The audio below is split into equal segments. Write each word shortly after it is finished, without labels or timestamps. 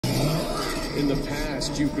In the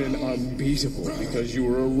past, you've been unbeatable because you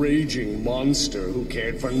were a raging monster who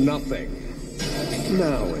cared for nothing.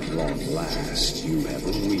 Now, at long last, you have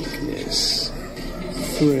a weakness.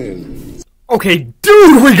 Friends. Okay,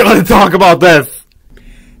 dude, we gotta talk about this!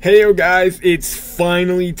 Hey, yo, guys, it's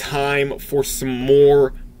finally time for some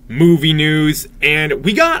more movie news, and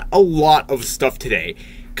we got a lot of stuff today,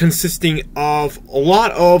 consisting of a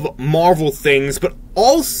lot of Marvel things, but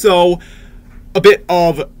also a bit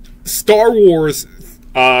of Star Wars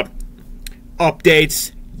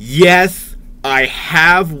updates. Yes, I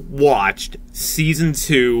have watched Season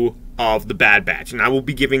 2 of The Bad Batch, and I will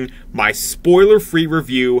be giving my spoiler-free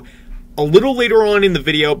review a little later on in the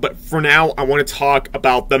video, but for now, I want to talk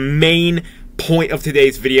about the main point of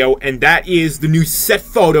today's video, and that is the new set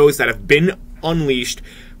photos that have been unleashed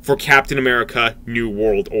for Captain America New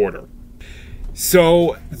World Order.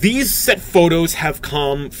 So, these set photos have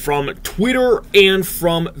come from Twitter and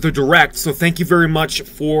from the Direct, so thank you very much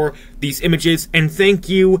for these images, and thank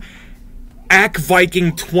you,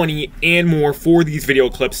 AckViking20 and more, for these video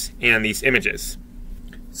clips and these images.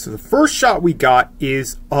 So the first shot we got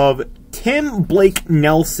is of Tim Blake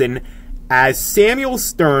Nelson as Samuel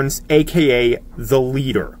Stearns, aka The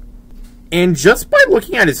Leader. And just by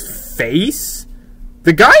looking at his face,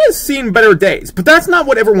 the guy has seen better days, but that's not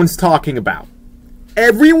what everyone's talking about.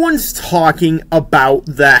 Everyone's talking about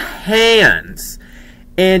the hands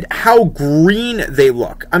and how green they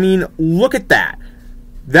look. I mean, look at that.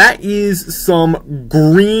 That is some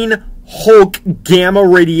green Hulk gamma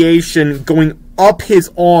radiation going up his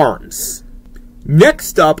arms.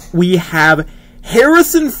 Next up, we have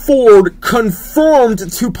Harrison Ford confirmed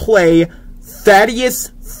to play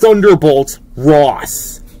Thaddeus Thunderbolt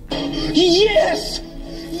Ross. Yes!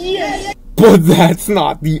 Yes! But that's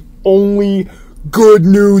not the only good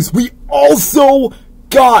news. We also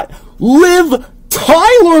got Liv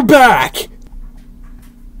Tyler back!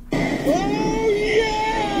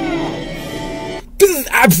 This is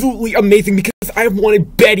absolutely amazing because I have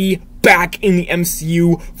wanted Betty back in the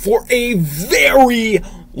MCU for a very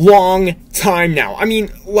long time now. I mean,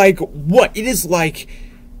 like, what? It is like,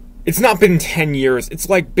 it's not been 10 years. It's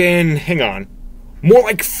like been, hang on, more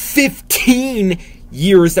like 15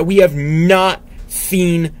 years that we have not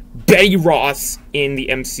seen Betty Ross in the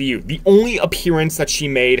MCU. The only appearance that she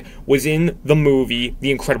made was in the movie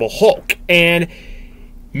The Incredible Hulk. And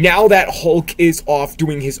now that Hulk is off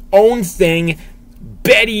doing his own thing,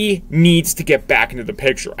 Betty needs to get back into the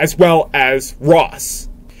picture, as well as Ross.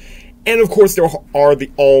 And of course, there are all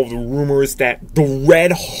the rumors that the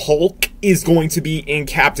Red Hulk is going to be in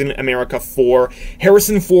Captain America 4.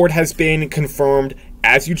 Harrison Ford has been confirmed,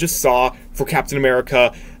 as you just saw, for Captain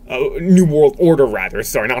America New World Order, rather.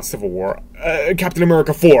 Sorry, not Civil War. Captain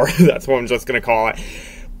America 4, that's what I'm just going to call it.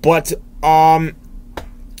 But,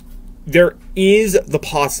 there is the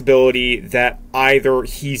possibility that either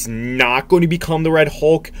he's not going to become the Red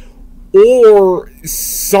Hulk or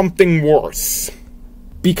something worse.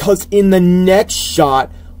 Because in the next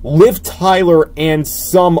shot, Liv Tyler and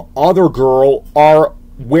some other girl are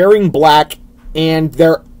wearing black and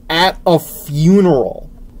they're at a funeral.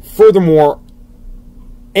 Furthermore,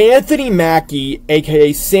 Anthony Mackie,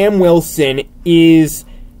 aka Sam Wilson, is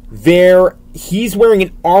there. He's wearing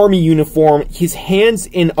an army uniform, his hand's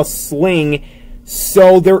in a sling,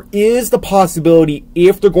 so there is the possibility,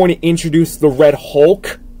 if they're going to introduce the Red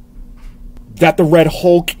Hulk, that the Red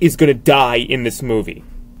Hulk is going to die in this movie.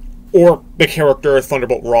 Or the character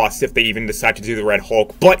Thunderbolt Ross, if they even decide to do the Red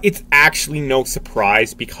Hulk. But it's actually no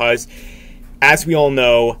surprise, because, as we all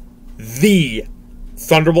know, the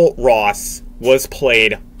Thunderbolt Ross was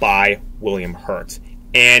played by William Hurt.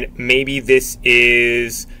 And maybe this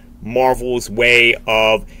is Marvel's way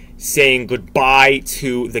of saying goodbye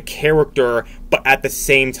to the character, but at the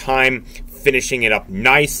same time finishing it up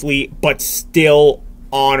nicely, but still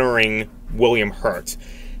honoring William Hurt.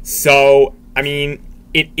 So, I mean,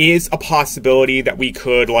 it is a possibility that we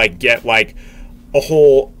could, like, get, like, a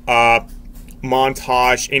whole,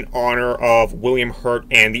 montage in honor of William Hurt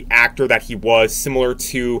and the actor that he was, similar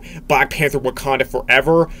to Black Panther Wakanda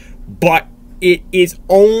Forever, but it is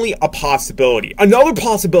only a possibility. Another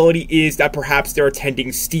possibility is that perhaps they're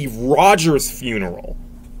attending Steve Rogers' funeral.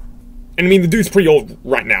 And I mean, the dude's pretty old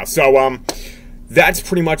right now, so, that's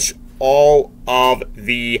pretty much all of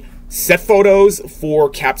the set photos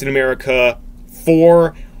for Captain America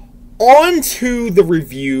 4. On to the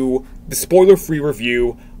review, the spoiler-free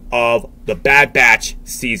review of The Bad Batch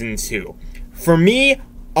Season 2. For me,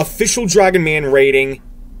 official Dragon Man rating,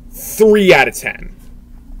 3 out of 10.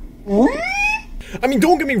 I mean,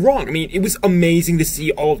 don't get me wrong. I mean, it was amazing to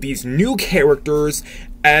see all of these new characters,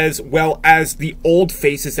 as well as the old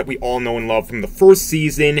faces that we all know and love from the first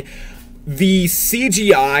season. The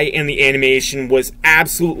CGI and the animation was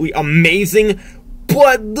absolutely amazing,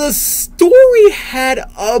 but the story had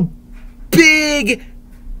a big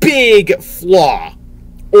flaw.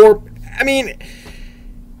 Or, I mean,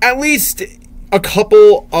 at least a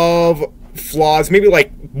couple of flaws, maybe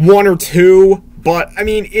like one or two, but, I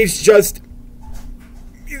mean, it's just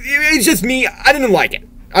me. I didn't like it.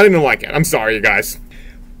 I'm sorry, you guys.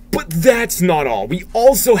 But that's not all. We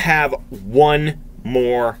also have one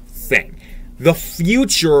more thing. The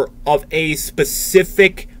future of a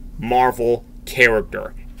specific Marvel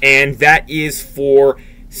character. And that is for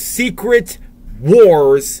Secret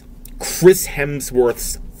Wars, Chris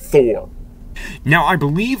Hemsworth's Thor. Now, I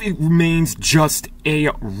believe it remains just a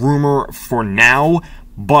rumor for now,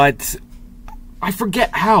 but I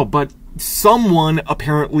forget how, but someone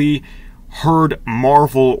apparently heard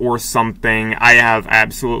Marvel or something. I have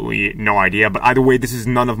absolutely no idea, but either way, this is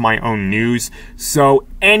none of my own news. So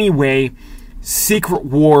anyway, Secret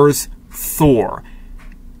Wars Thor.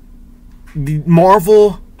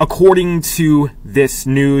 Marvel, according to this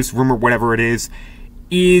news, rumor, whatever it is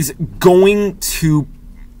going to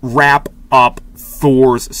wrap up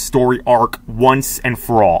Thor's story arc once and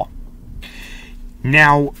for all.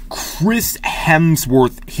 Now, Chris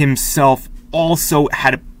Hemsworth himself also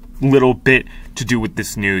had a little bit to do with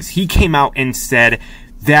this news. He came out and said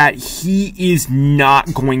that he is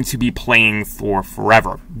not going to be playing Thor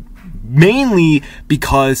forever. Mainly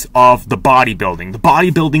because of the bodybuilding. The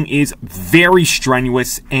bodybuilding is very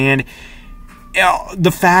strenuous, and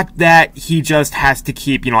the fact that he just has to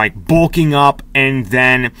keep, like bulking up and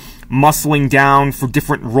then muscling down for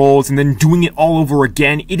different roles and then doing it all over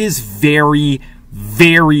again, it is very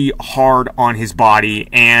hard on his body,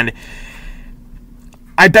 and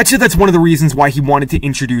I bet you that's one of the reasons why he wanted to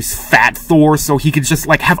introduce Fat Thor, so he could just,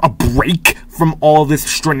 like, have a break from all this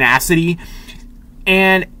strenacity.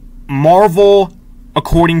 And Marvel,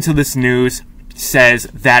 according to this news, says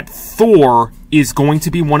that Thor is going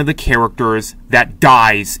to be one of the characters that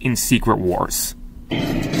dies in Secret Wars.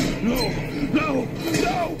 No!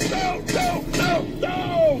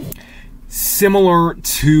 Similar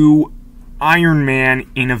to Iron Man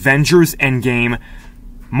in Avengers Endgame,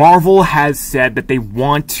 Marvel has said that they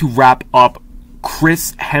want to wrap up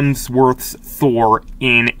Chris Hemsworth's Thor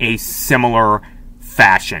in a similar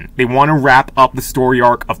fashion. They want to wrap up the story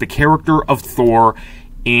arc of the character of Thor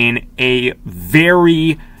in a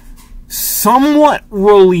very somewhat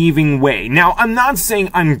relieving way. Now, I'm not saying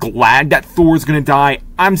I'm glad that Thor's gonna die.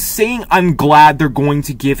 I'm saying I'm glad they're going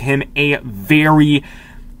to give him a very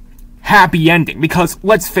happy ending, because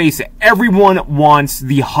let's face it, everyone wants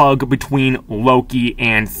the hug between Loki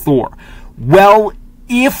and Thor. Well,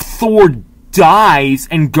 if Thor dies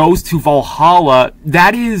and goes to Valhalla,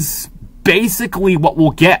 that is basically what we'll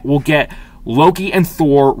get. We'll get Loki and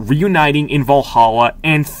Thor reuniting in Valhalla,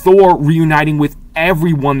 and Thor reuniting with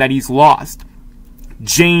everyone that he's lost.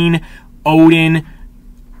 Jane, Odin,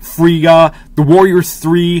 Frigga, the Warriors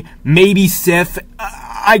 3, maybe Sif.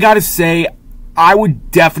 I gotta say, I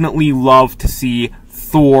would definitely love to see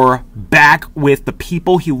Thor back with the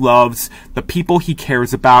people he loves, the people he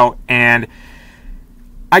cares about, and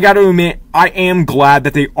I gotta admit, I am glad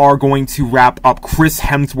that they are going to wrap up Chris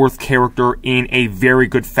Hemsworth's character in a very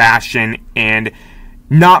good fashion and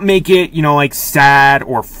not make it, like, sad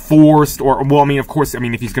or forced or, well, I mean, of course,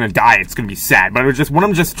 if he's gonna die, it's gonna be sad, but what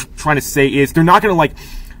I'm just trying to say is they're not gonna, like,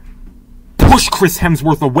 push Chris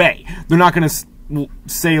Hemsworth away. They're not gonna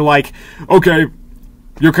say, like, okay,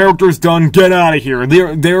 your character's done, get out of here.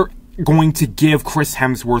 They're going to give Chris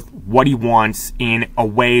Hemsworth what he wants in a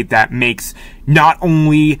way that makes not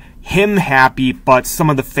only him happy, but some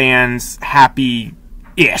of the fans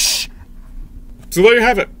happy-ish. So there you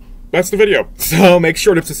have it. That's the video. So make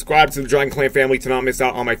sure to subscribe to the Dragon Clan family to not miss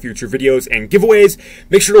out on my future videos and giveaways.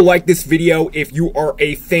 Make sure to like this video if you are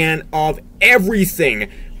a fan of everything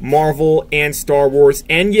Marvel and Star Wars.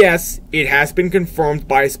 And yes, it has been confirmed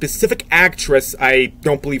by a specific actress, I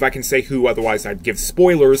don't believe I can say who, otherwise I'd give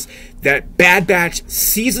spoilers, that Bad Batch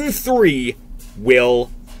Season 3 will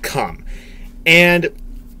come. And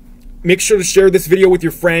make sure to share this video with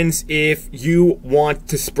your friends if you want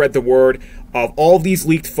to spread the word of all of these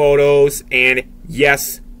leaked photos. And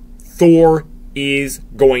yes, Thor is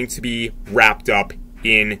going to be wrapped up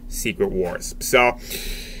in Secret Wars. So,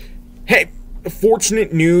 hey,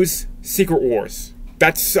 fortunate news, Secret Wars.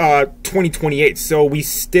 That's 2028, so we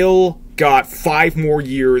still got 5 more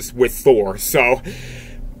years with Thor. So,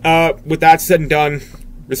 with that said and done,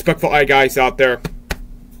 respectful eye guys out there,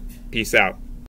 peace out.